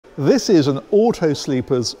This is an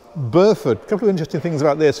Auto-Sleeper's Burford. A couple of interesting things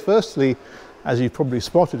about this. Firstly, as you've probably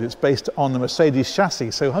spotted, it's based on the Mercedes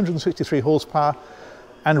chassis, so 163 horsepower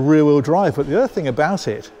and rear-wheel drive. But the other thing about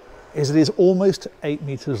it is almost 8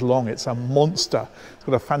 meters long. It's a monster. It's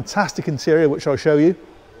got a fantastic interior, which I'll show you.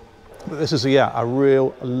 But this is a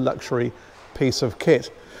real luxury piece of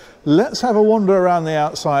kit. Let's have a wander around the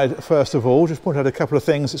outside first of all. Just point out a couple of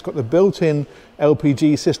things. It's got the built-in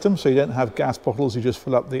LPG system, so you don't have gas bottles, you just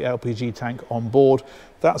fill up the LPG tank on board.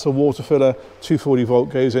 That's a water filler, 240 volt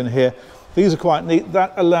goes in here. These are quite neat.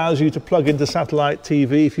 That allows you to plug into satellite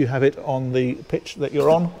TV if you have it on the pitch that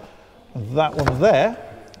you're on. And that one there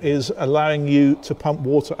is allowing you to pump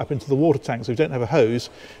water up into the water tank. So if you don't have a hose,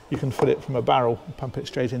 you can fill it from a barrel and pump it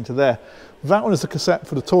straight into there. That one is the cassette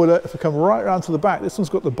for the toilet. If we come right around to the back, this one's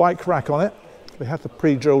got the bike rack on it. They have the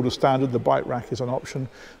pre-drilled as standard. The bike rack is an option.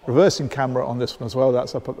 Reversing camera on this one as well.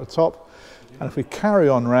 That's up at the top. And if we carry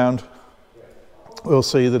on round, we'll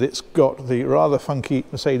see that it's got the rather funky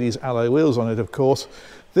Mercedes alloy wheels on it, of course.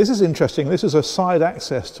 This is interesting. This is a side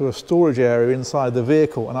access to a storage area inside the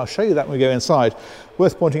vehicle, and I'll show you that when we go inside.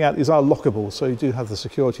 Worth pointing out, these are lockable, so you do have the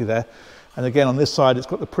security there. And again, on this side, it's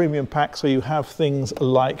got the premium pack, so you have things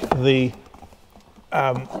like the,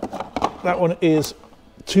 that one is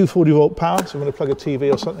 240 volt power, so if you want to plug a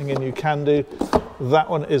TV or something in, you can do. That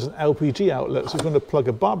one is an LPG outlet, so if you want to plug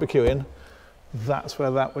a barbecue in, that's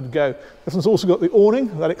where that would go. This one's also got the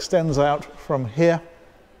awning that extends out from here.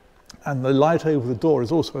 And the light over the door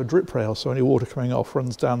is also a drip rail, so any water coming off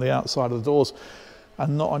runs down the outside of the doors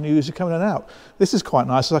and not on you as you're coming in and out. This is quite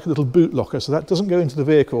nice. It's like a little boot locker, so that doesn't go into the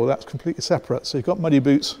vehicle. That's completely separate. So you've got muddy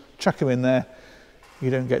boots, chuck them in there. You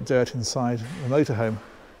don't get dirt inside the motorhome.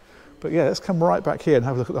 But yeah, let's come right back here and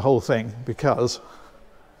have a look at the whole thing, because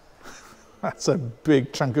that's a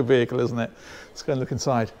big chunk of vehicle, isn't it? Let's go and look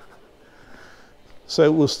inside.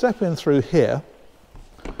 So we'll step in through here.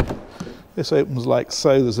 This opens like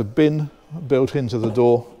so. There's a bin built into the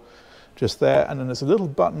door just there, and then there's a little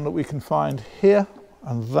button that we can find here,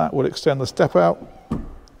 and that will extend the step out.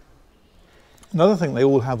 Another thing they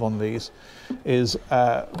all have on these is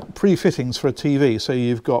pre-fittings for a TV. So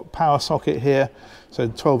you've got power socket here, so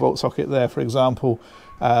 12 volt socket there, for example.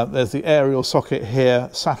 There's the aerial socket here,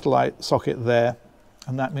 satellite socket there,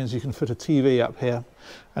 and that means you can fit a TV up here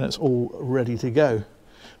and it's all ready to go.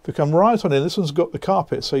 If we come right on in, this one's got the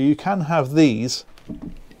carpet, so you can have these,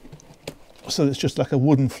 so it's just like a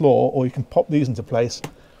wooden floor, or you can pop these into place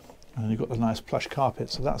and you've got the nice plush carpet,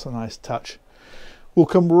 so that's a nice touch. We'll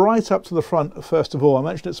come right up to the front first of all. I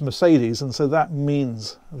mentioned it's a Mercedes, and so that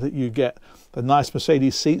means that you get the nice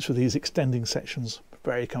Mercedes seats with these extending sections,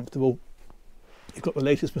 very comfortable. You've got the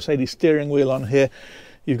latest Mercedes steering wheel on here.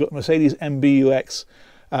 You've got Mercedes MBUX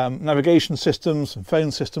navigation systems and phone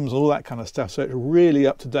systems, all that kind of stuff. So it's really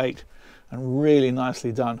up to date and really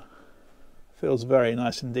nicely done. Feels very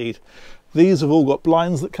nice indeed. These have all got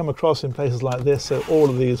blinds that come across in places like this, so all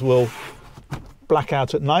of these will black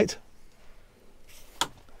out at night.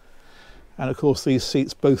 And of course these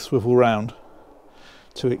seats both swivel round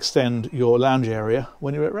to extend your lounge area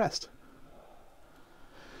when you're at rest.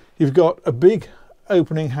 You've got a big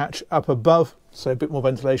opening hatch up above, so a bit more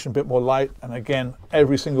ventilation, a bit more light, and again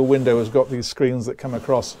every single window has got these screens that come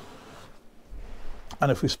across. And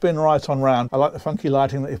if we spin right on round, I like the funky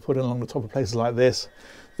lighting that you've put in along the top of places like this.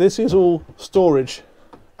 This is all storage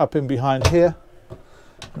up in behind here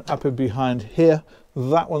and up in behind here.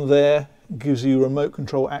 That one there gives you remote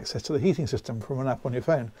control access to the heating system from an app on your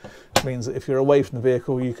phone. It means that if you're away from the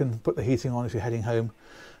vehicle, you can put the heating on if you're heading home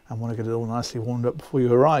and want to get it all nicely warmed up before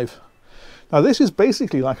you arrive. Now this is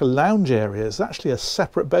basically like a lounge area. It's actually a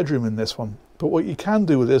separate bedroom in this one. But what you can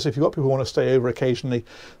do with this, if you've got people who want to stay over occasionally,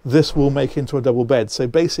 this will make into a double bed. So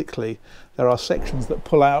basically there are sections that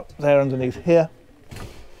pull out there underneath here,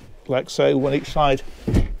 like so, on each side,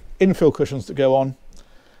 infill cushions that go on,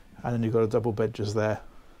 and then you've got a double bed just there.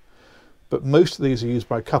 But most of these are used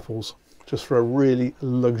by couples just for a really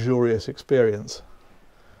luxurious experience.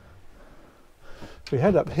 If we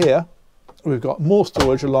head up here, we've got more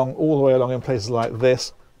storage along all the way along in places like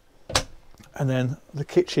this, and then the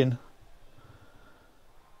kitchen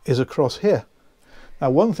is across here. Now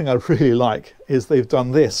one thing I really like is they've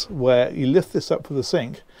done this where you lift this up for the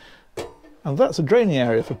sink, and that's a draining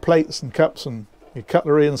area for plates and cups and your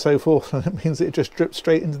cutlery and so forth, and it means that it just drips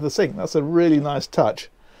straight into the sink. That's a really nice touch.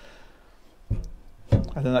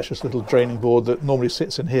 And then that's just a little draining board that normally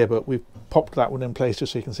sits in here, but we've popped that one in place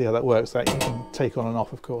just so you can see how that works. That you can take on and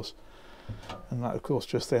off, of course. And that of course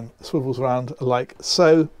just then swivels around like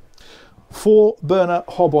so. 4 burner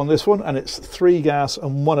hob on this one, and it's 3 gas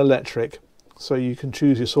and 1 electric. So you can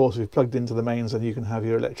choose your source. If you've plugged into the mains, and you can have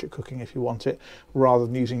your electric cooking if you want it, rather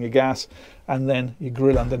than using your gas. And then your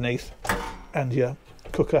grill underneath and your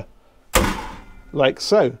cooker, like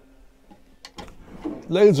so.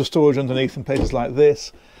 Loads of storage underneath in places like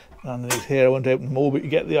this. Underneath here, I won't open them all, but you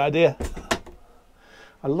get the idea.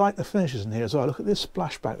 I like the finishes in here as well. Look at this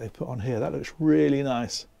splashback they put on here. That looks really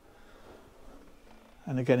nice.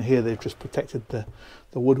 And again here they've just protected the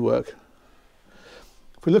woodwork.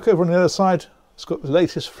 If we look over on the other side, it's got the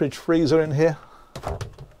latest fridge freezer in here.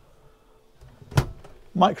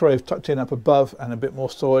 Microwave tucked in up above and a bit more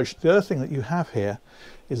storage. The other thing that you have here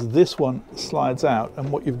is this one slides out,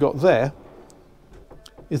 and what you've got there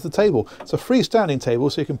is the table. It's a freestanding table,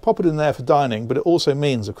 so you can pop it in there for dining, but it also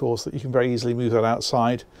means, of course, that you can very easily move that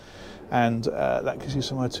outside, and that gives you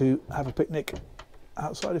somewhere to have a picnic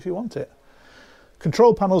outside if you want it.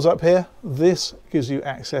 Control panels up here. This gives you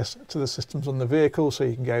access to the systems on the vehicle, so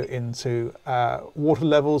you can go into water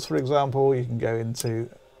levels, for example. You can go into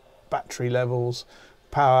battery levels,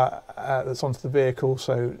 power that's onto the vehicle,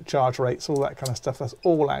 so charge rates, all that kind of stuff. That's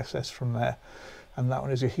all accessed from there. And that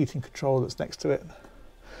one is your heating control that's next to it,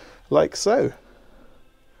 like so.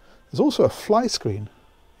 There's also a fly screen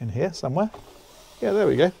in here somewhere. Yeah, there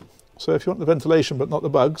we go. So if you want the ventilation but not the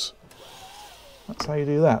bugs, that's how you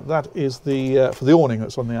do that. That is the for the awning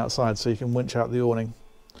that's on the outside, so you can winch out the awning.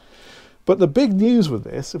 But the big news with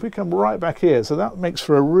this, if we come right back here, so that makes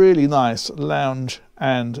for a really nice lounge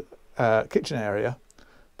and kitchen area,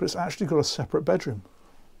 but it's actually got a separate bedroom.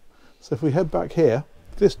 So if we head back here,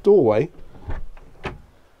 this doorway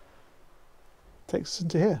takes us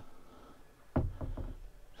into here.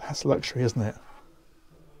 That's luxury, isn't it?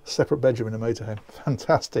 Separate bedroom in a motorhome.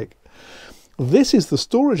 Fantastic. This is the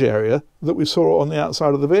storage area that we saw on the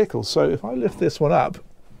outside of the vehicle. So if I lift this one up,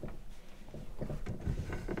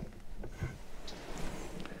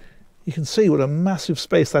 you can see what a massive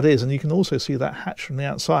space that is, and you can also see that hatch from the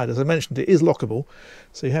outside. As I mentioned, it is lockable,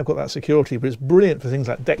 so you have got that security, but it's brilliant for things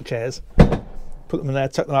like deck chairs. Put them in there,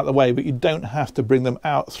 tuck them out of the way, but you don't have to bring them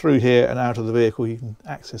out through here and out of the vehicle. You can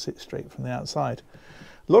access it straight from the outside.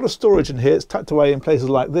 A lot of storage in here. It's tucked away in places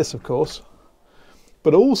like this, of course,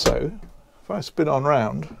 but also if I spin on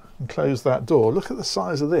round and close that door, look at the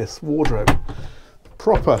size of this wardrobe.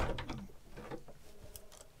 Proper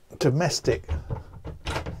domestic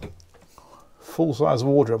full-size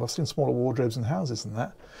wardrobe. I've seen smaller wardrobes in houses than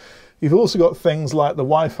that. You've also got things like the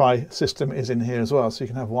Wi-Fi system is in here as well, so you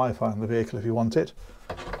can have Wi-Fi in the vehicle if you want it.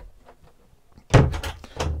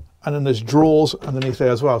 And then there's drawers underneath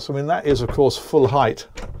there as well. So I mean, that is of course full height,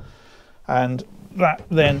 and that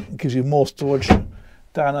then gives you more storage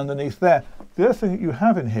down underneath there. The other thing that you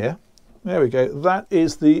have in here, there we go, that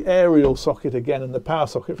is the aerial socket again, and the power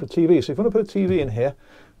socket for TV. So if you want to put a TV in here,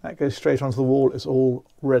 that goes straight onto the wall. It's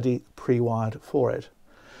already pre-wired for it.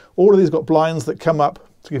 All of these got blinds that come up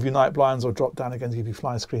to give you night blinds, or drop down again to give you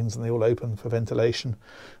fly screens, and they all open for ventilation.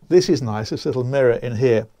 This is nice. This little mirror in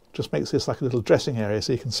here just makes this like a little dressing area,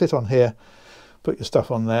 so you can sit on here, put your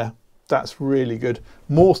stuff on there. That's really good.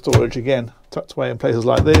 More storage again, tucked away in places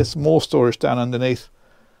like this. More storage down underneath.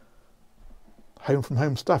 Home from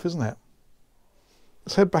home stuff, isn't it?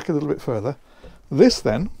 Let's head back a little bit further. This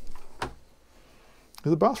then is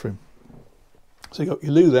the bathroom. So you've got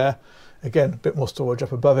your loo there. Again, a bit more storage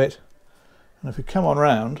up above it. And if you come on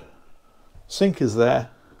round, sink is there.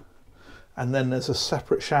 And then there's a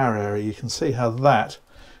separate shower area. You can see how that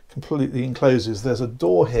completely encloses. There's a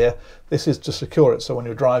door here. This is to secure it, so when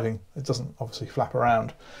you're driving, it doesn't obviously flap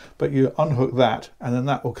around. But you unhook that, and then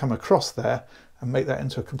that will come across there and make that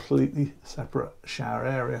into a completely separate shower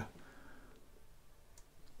area.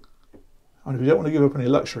 And if you don't want to give up any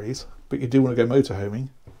luxuries, but you do want to go motorhoming,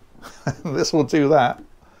 this will do that.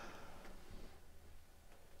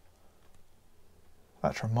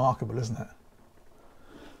 That's remarkable, isn't it?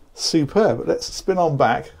 Superb. Let's spin on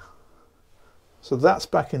back. So that's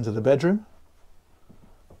back into the bedroom.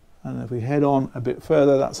 And if we head on a bit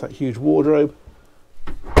further, that's that huge wardrobe.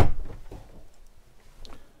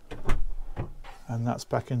 And that's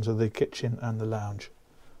back into the kitchen and the lounge.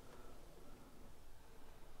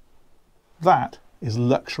 That is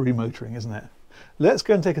luxury motoring, isn't it? Let's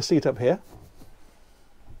go and take a seat up here.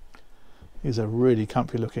 These are really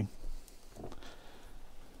comfy looking.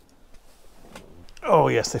 Oh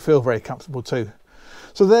yes, they feel very comfortable too.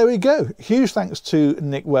 So there we go. Huge thanks to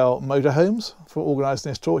Nick Well Motorhomes for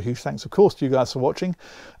organising this tour. Huge thanks, of course, to you guys for watching.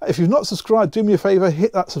 If you've not subscribed, do me a favour,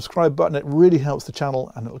 hit that subscribe button. It really helps the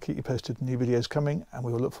channel, and it'll keep you posted with new videos coming, and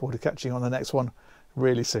we will look forward to catching you on the next one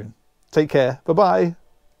really soon. Take care. Bye-bye.